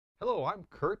Hello, I'm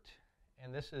Kurt,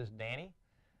 and this is Danny,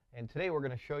 and today we're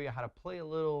going to show you how to play a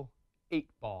little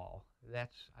 8-ball.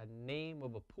 That's a name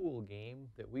of a pool game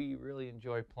that we really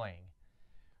enjoy playing.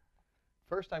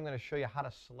 First, I'm going to show you how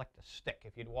to select a stick.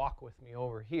 If you'd walk with me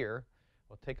over here,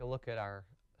 we'll take a look at our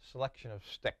selection of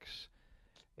sticks.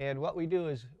 And what we do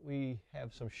is we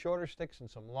have some shorter sticks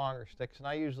and some longer sticks, and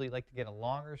I usually like to get a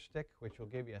longer stick, which will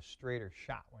give you a straighter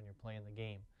shot when you're playing the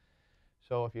game.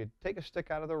 So if you take a stick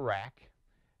out of the rack,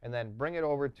 and then bring it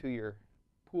over to your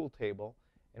pool table.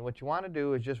 And what you want to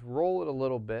do is just roll it a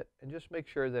little bit and just make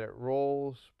sure that it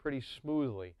rolls pretty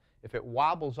smoothly. If it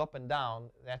wobbles up and down,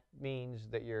 that means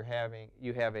that you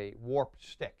have a warped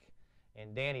stick.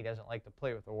 And Danny doesn't like to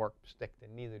play with a warped stick,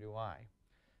 and neither do I.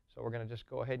 So we're going to just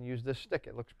go ahead and use this stick.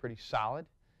 It looks pretty solid.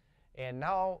 And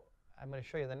now I'm going to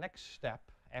show you the next step.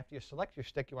 After you select your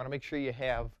stick, you want to make sure you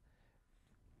have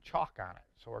chalk on it.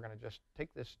 So we're going to just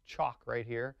take this chalk right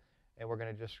here, and we're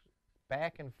going to just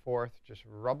back and forth, just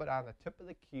rub it on the tip of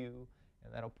the cue,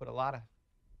 and that'll put a lot of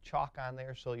chalk on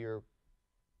there so your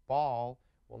ball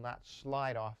will not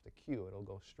slide off the cue. It'll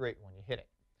go straight when you hit it.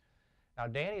 Now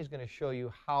Danny is going to show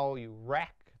you how you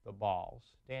rack the balls.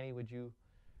 Danny, would you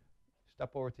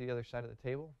step over to the other side of the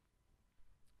table?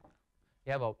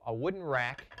 You have a wooden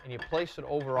rack, and you place it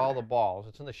over all the balls.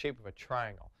 It's in the shape of a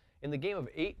triangle. In the game of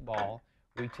 8-ball,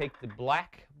 we take the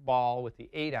black ball with the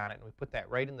 8 on it, and we put that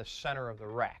right in the center of the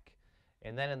rack.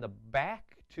 And then in the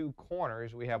back two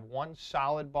corners, we have one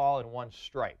solid ball and one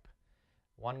stripe.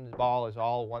 One ball is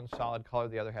all one solid color.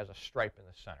 The other has a stripe in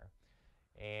the center.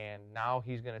 And now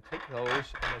he's going to take those,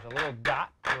 and there's a little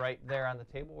dot right there on the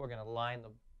table. We're going to line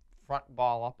the front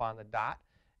ball up on the dot.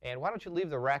 And why don't you leave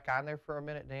the rack on there for a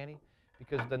minute, Danny?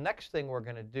 Because the next thing we're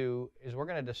going to do is we're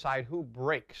going to decide who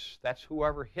breaks. That's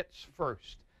whoever hits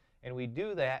first. And we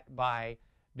do that by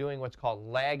doing what's called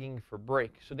lagging for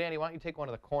break. So Danny, why don't you take one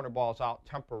of the corner balls out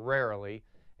temporarily,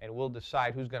 and we'll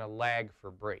decide who's going to lag for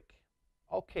break.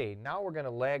 Okay, now we're going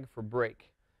to lag for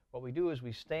break. What we do is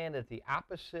we stand at the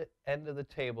opposite end of the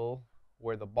table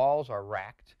where the balls are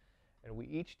racked, and we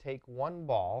each take one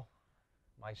ball,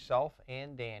 myself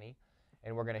and Danny,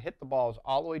 and we're going to hit the balls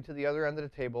all the way to the other end of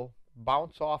the table,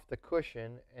 bounce off the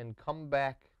cushion, and come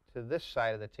back to this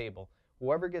side of the table.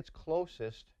 Whoever gets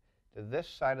closest to this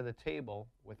side of the table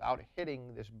without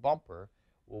hitting this bumper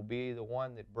will be the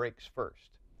one that breaks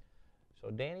first.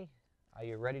 So Danny, are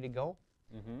you ready to go?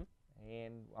 Mm-hmm.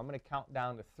 And I'm going to count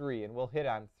down to 3, and we'll hit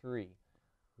on 3.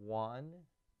 1,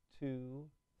 2,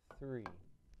 3.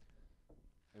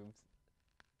 Oops.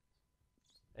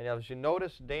 And as you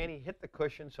notice, Danny hit the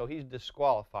cushion, so he's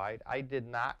disqualified. I did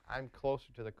not. I'm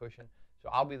closer to the cushion, so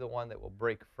I'll be the one that will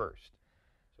break first.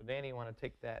 So Danny, you want to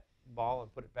take that ball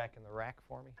and put it back in the rack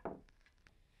for me?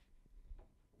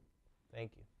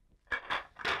 Thank you.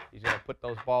 He's going to put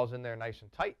those balls in there nice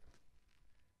and tight.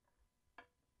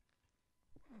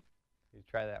 You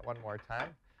try that one more time.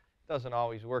 It doesn't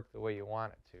always work the way you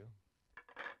want it to.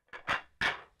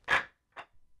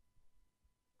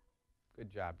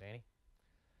 Good job, Danny.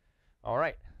 All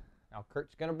right. Now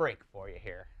Kurt's going to break for you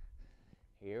here.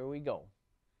 Here we go.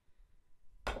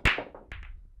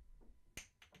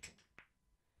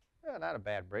 Not a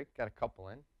bad break. Got a couple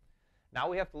in. Now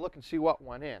we have to look and see what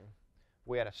went in.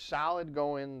 We had a solid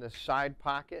go in the side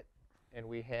pocket, and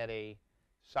we had a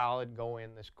solid go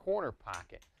in this corner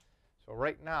pocket. So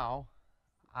right now,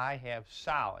 I have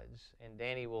solids, and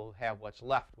Danny will have what's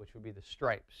left, which would be the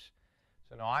stripes.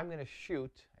 So now I'm going to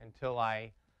shoot until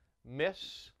I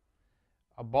miss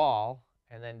a ball,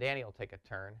 and then Danny will take a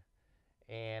turn.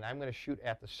 And I'm going to shoot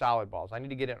at the solid balls. I need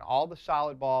to get in all the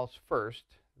solid balls first.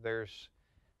 There's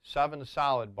 7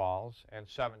 solid balls and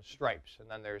 7 stripes, and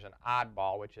then there's an odd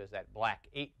ball, which is that black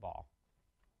 8-ball.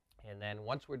 And then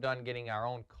once we're done getting our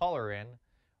own color in,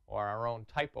 or our own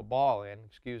type of ball in,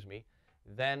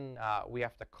 then we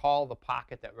have to call the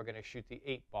pocket that we're going to shoot the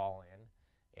 8-ball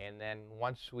in. And then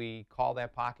once we call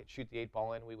that pocket, shoot the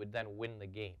 8-ball in, we would then win the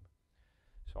game.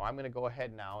 So I'm going to go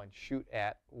ahead now and shoot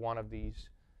at one of these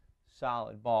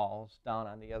solid balls down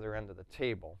on the other end of the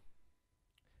table.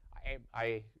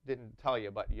 I didn't tell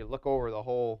you, but you look over the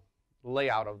whole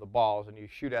layout of the balls, and you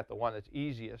shoot at the one that's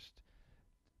easiest,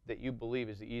 that you believe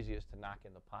is the easiest to knock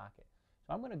in the pocket.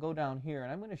 So I'm going to go down here,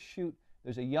 and I'm going to shoot.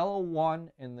 There's a yellow 1,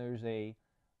 and there's a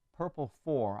purple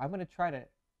 4. I'm going to try to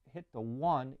hit the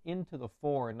 1 into the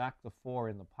 4 and knock the 4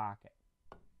 in the pocket.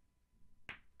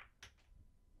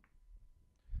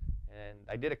 And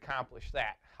I did accomplish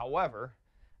that. However,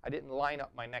 I didn't line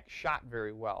up my next shot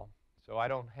very well. So I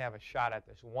don't have a shot at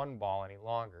this 1 ball any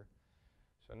longer.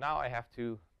 So now I have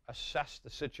to assess the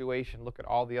situation, look at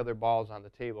all the other balls on the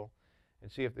table,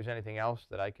 and see if there's anything else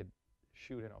that I could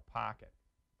shoot in a pocket.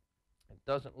 It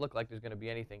doesn't look like there's going to be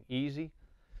anything easy,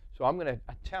 so I'm going to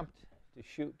attempt to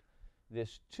shoot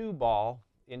this 2 ball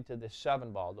into the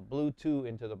 7 ball, the blue 2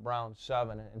 into the brown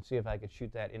 7, and see if I can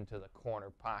shoot that into the corner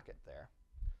pocket there.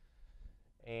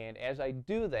 And as I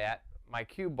do that, my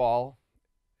cue ball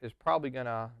is probably going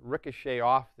to ricochet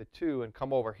off the 2 and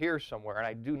come over here somewhere, and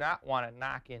I do not want to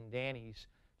knock in Danny's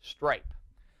stripe.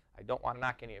 I don't want to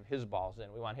knock any of his balls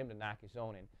in. We want him to knock his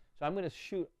own in. So I'm going to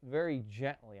shoot very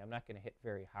gently. I'm not going to hit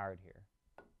very hard here.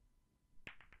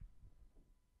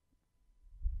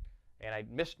 And I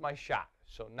missed my shot.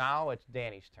 So now it's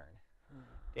Danny's turn.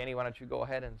 Danny, why don't you go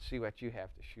ahead and see what you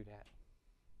have to shoot at.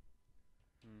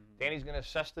 Danny's going to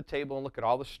assess the table and look at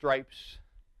all the stripes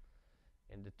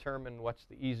and determine what's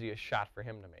the easiest shot for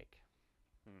him to make.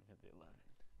 Hit the 11.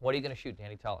 What are you going to shoot,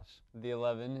 Danny? Tell us. The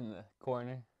 11 in the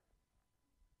corner.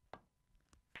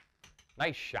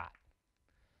 Nice shot.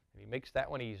 And he makes that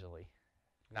one easily.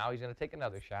 Now he's going to take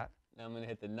another shot. Now I'm going to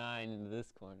hit the 9 into this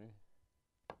corner.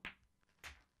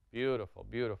 Beautiful,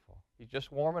 beautiful. He's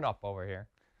just warming up over here.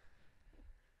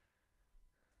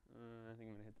 I think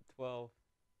I'm going to hit the 12.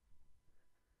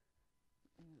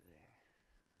 There.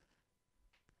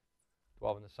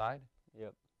 12 on the side.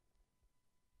 Yep.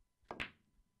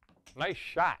 Nice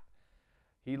shot.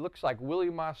 He looks like Willie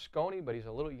Mosconi, but he's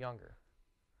a little younger.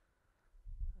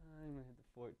 I'm going to hit the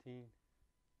 14.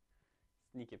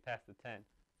 Sneak it past the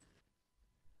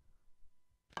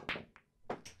 10.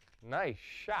 Nice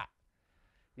shot.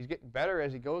 He's getting better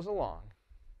as he goes along.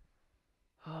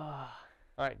 All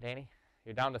right, Danny,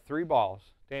 you're down to 3 balls.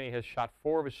 Danny has shot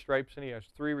 4 of his stripes, and he has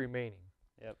 3 remaining.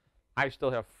 Yep. I still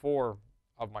have 4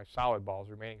 of my solid balls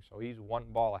remaining, so he's 1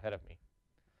 ball ahead of me.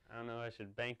 I don't know if I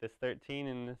should bank this 13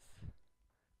 in this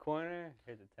corner.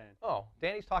 Here's a 10. Oh,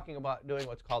 Danny's talking about doing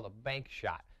what's called a bank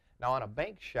shot. Now, on a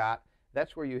bank shot,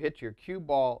 that's where you hit your cue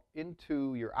ball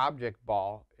into your object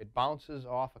ball. It bounces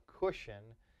off a cushion,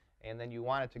 and then you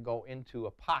want it to go into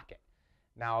a pocket.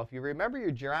 Now, if you remember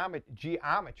your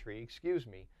geometry,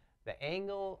 the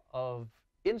angle of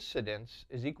incidence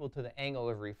is equal to the angle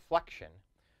of reflection.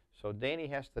 So Danny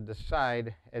has to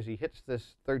decide, as he hits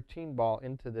this 13 ball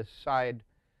into this side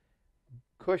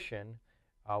cushion,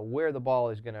 where the ball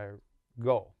is going to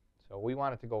go. So we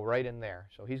want it to go right in there.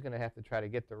 So he's going to have to try to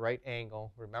get the right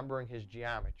angle, remembering his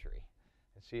geometry,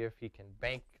 and see if he can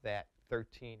bank that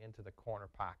 13 into the corner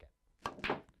pocket.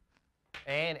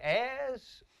 And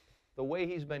as the way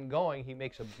he's been going, he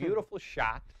makes a beautiful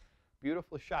shot.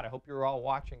 Beautiful shot. I hope you're all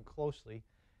watching closely.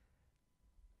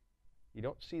 You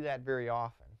don't see that very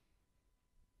often.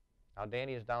 Now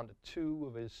Danny is down to 2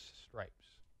 of his stripes.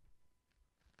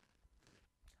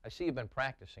 I see you've been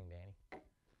practicing, Danny.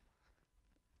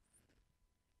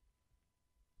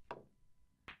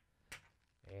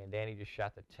 And Danny just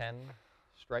shot the 10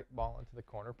 stripe ball into the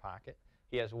corner pocket.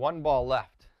 He has 1 ball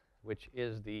left, which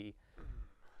is the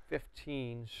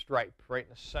 15 stripe right in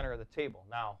the center of the table.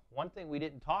 Now, one thing we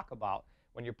didn't talk about,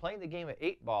 when you're playing the game of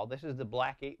 8 ball, this is the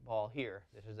black 8 ball here.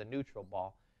 This is the neutral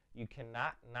ball. You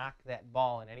cannot knock that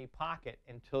ball in any pocket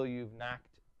until you've hit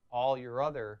all your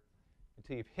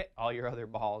other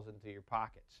balls into your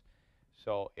pockets.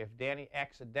 So if Danny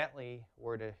accidentally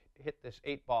were to hit this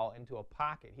 8 ball into a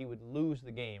pocket, he would lose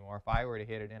the game. Or if I were to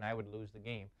hit it in, I would lose the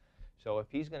game. So if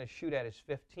he's going to shoot at his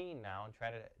 15 now and try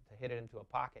to hit it into a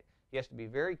pocket, he has to be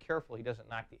very careful he doesn't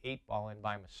knock the 8 ball in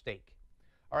by mistake.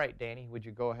 All right, Danny, would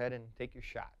you go ahead and take your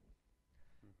shot?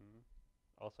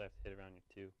 Also have to hit around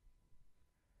your 2.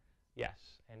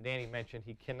 Yes, and Danny mentioned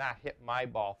he cannot hit my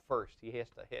ball first. He has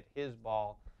to hit his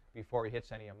ball before he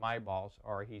hits any of my balls,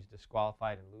 or he's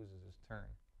disqualified and loses his turn.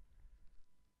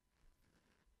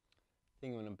 I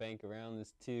think I'm going to bank around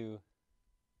this 2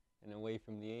 and away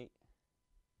from the 8.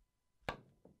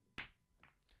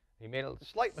 He made a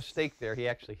slight mistake there. He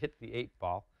actually hit the 8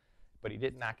 ball, but he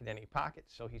didn't knock it in any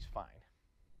pockets, so he's fine.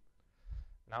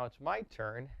 Now it's my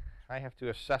turn. I have to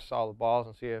assess all the balls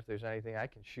and see if there's anything I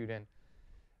can shoot in.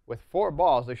 With 4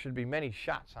 balls, there should be many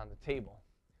shots on the table.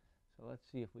 So let's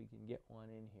see if we can get one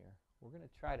in here. We're going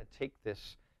to try to take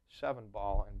this 7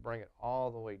 ball and bring it all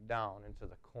the way down into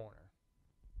the corner.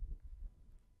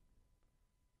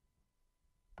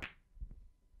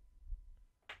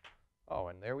 Oh,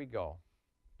 and there we go.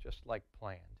 Just like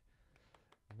planned.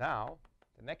 Now,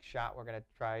 the next shot, we're going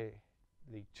to try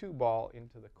the 2 ball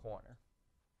into the corner.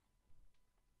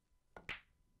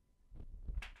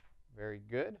 Very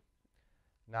good.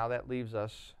 Now that leaves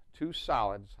us 2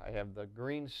 solids. I have the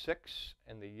green 6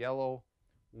 and the yellow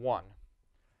 1.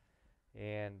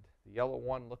 And the yellow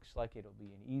 1 looks like it'll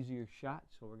be an easier shot,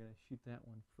 so we're going to shoot that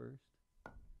one first.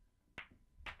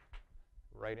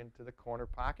 Right into the corner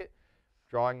pocket.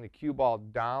 drawing the cue ball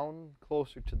down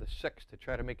closer to the 6 to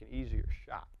try to make an easier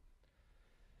shot.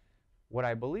 What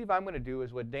I believe I'm going to do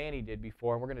is what Danny did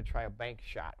before, and we're going to try a bank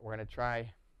shot. We're going to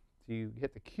try to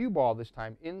hit the cue ball this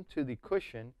time into the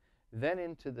cushion, then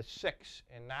into the 6,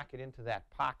 and knock it into that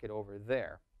pocket over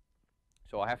there.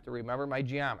 So I have to remember my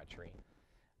geometry.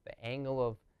 The angle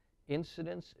of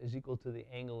incidence is equal to the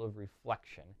angle of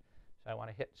reflection. So I want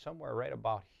to hit somewhere right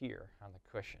about here on the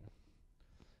cushion.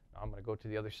 Now I'm going to go to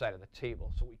the other side of the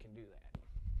table so we can do that.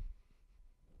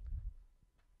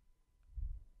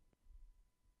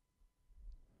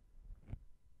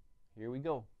 Here we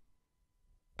go.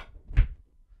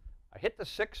 I hit the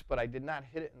 6, but I did not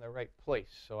hit it in the right place,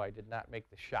 so I did not make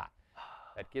the shot.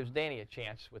 That gives Danny a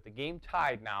chance. With the game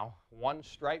tied now, 1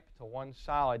 stripe to 1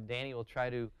 solid, Danny will try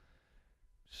to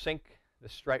sink the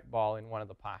stripe ball in one of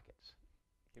the pockets.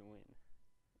 You win.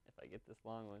 If I get this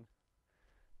long one,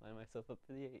 line myself up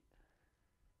for the 8.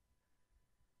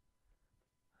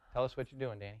 Tell us what you're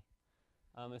doing, Danny.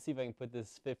 Let's see if I can put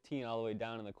this 15 all the way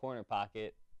down in the corner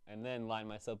pocket and then line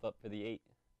myself up for the 8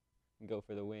 and go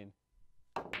for the win.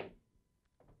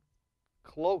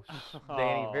 Close,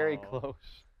 Danny, very Oh.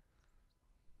 close.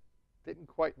 Didn't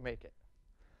quite make it.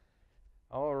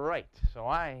 All right, so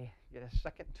I get a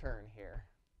second turn here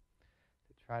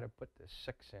to try to put this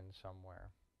 6 in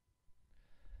somewhere.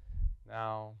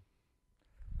 Now,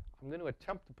 I'm going to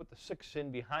attempt to put the 6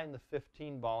 in behind the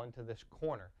 15 ball into this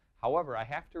corner. However, I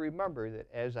have to remember that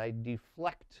as I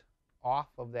deflect off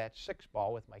of that 6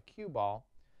 ball with my cue ball,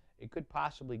 it could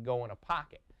possibly go in a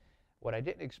pocket. What I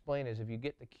didn't explain is if you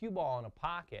get the cue ball in a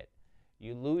pocket,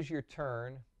 you lose your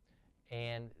turn,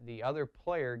 and the other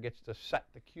player gets to set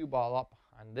the cue ball up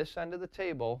on this end of the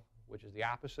table, which is the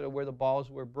opposite of where the balls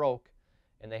were broke,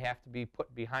 and they have to be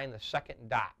put behind the second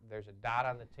dot. There's a dot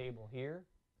on the table here.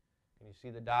 Can you see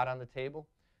the dot on the table?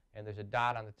 And there's a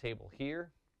dot on the table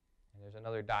here, and there's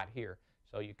another dot here.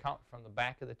 So you count from the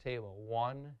back of the table,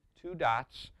 1, 2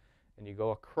 dots, and you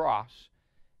go across,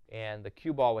 and the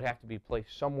cue ball would have to be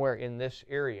placed somewhere in this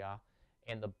area,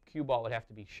 and the cue ball would have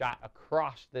to be shot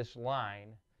across this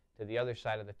line to the other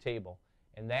side of the table.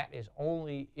 And that is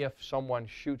only if someone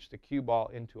shoots the cue ball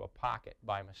into a pocket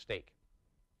by mistake.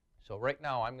 So right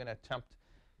now I'm going to attempt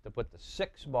to put the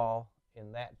 6 ball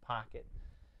in that pocket,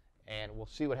 and we'll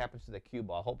see what happens to the cue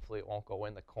ball. Hopefully it won't go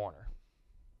in the corner.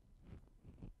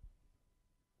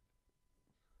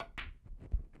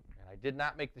 And I did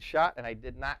not make the shot, and I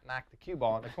did not knock the cue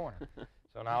ball in the corner.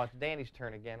 So now it's Danny's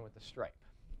turn again with the stripe.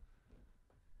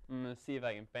 I'm going to see if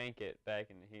I can bank it back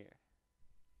into here.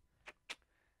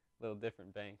 A little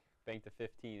different bank. Bank to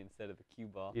 15 instead of the cue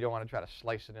ball. You don't want to try to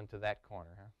slice it into that corner,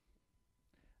 huh?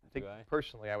 Do I?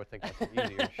 Personally, I would think that's an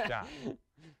easier shot.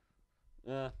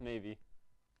 Maybe.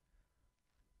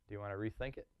 Do you want to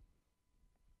rethink it?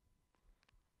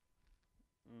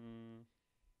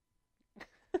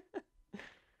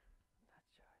 Not sure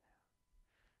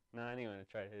now. No, I think I'm going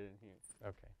to try to hit it in here.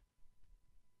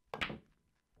 Okay.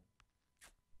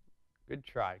 Good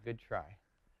try, good try.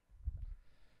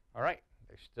 All right,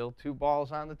 there's still 2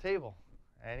 balls on the table.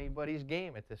 Anybody's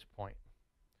game at this point.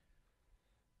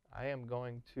 I am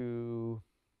going to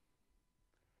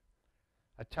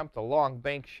attempt a long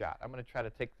bank shot. I'm going to try to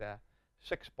take the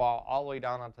 6 ball all the way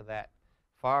down onto that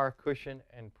far cushion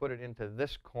and put it into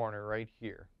this corner right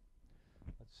here.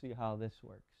 Let's see how this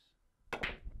works.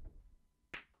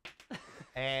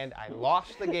 And I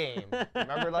lost the game.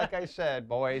 Remember, like I said,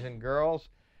 boys and girls,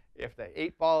 if the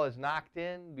 8 ball is knocked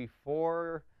in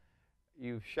before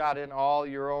you've shot in all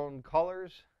your own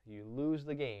colors, you lose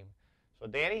the game. So,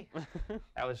 Danny,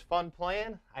 that was fun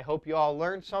playing. I hope you all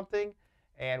learned something,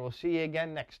 and we'll see you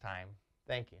again next time.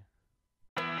 Thank you.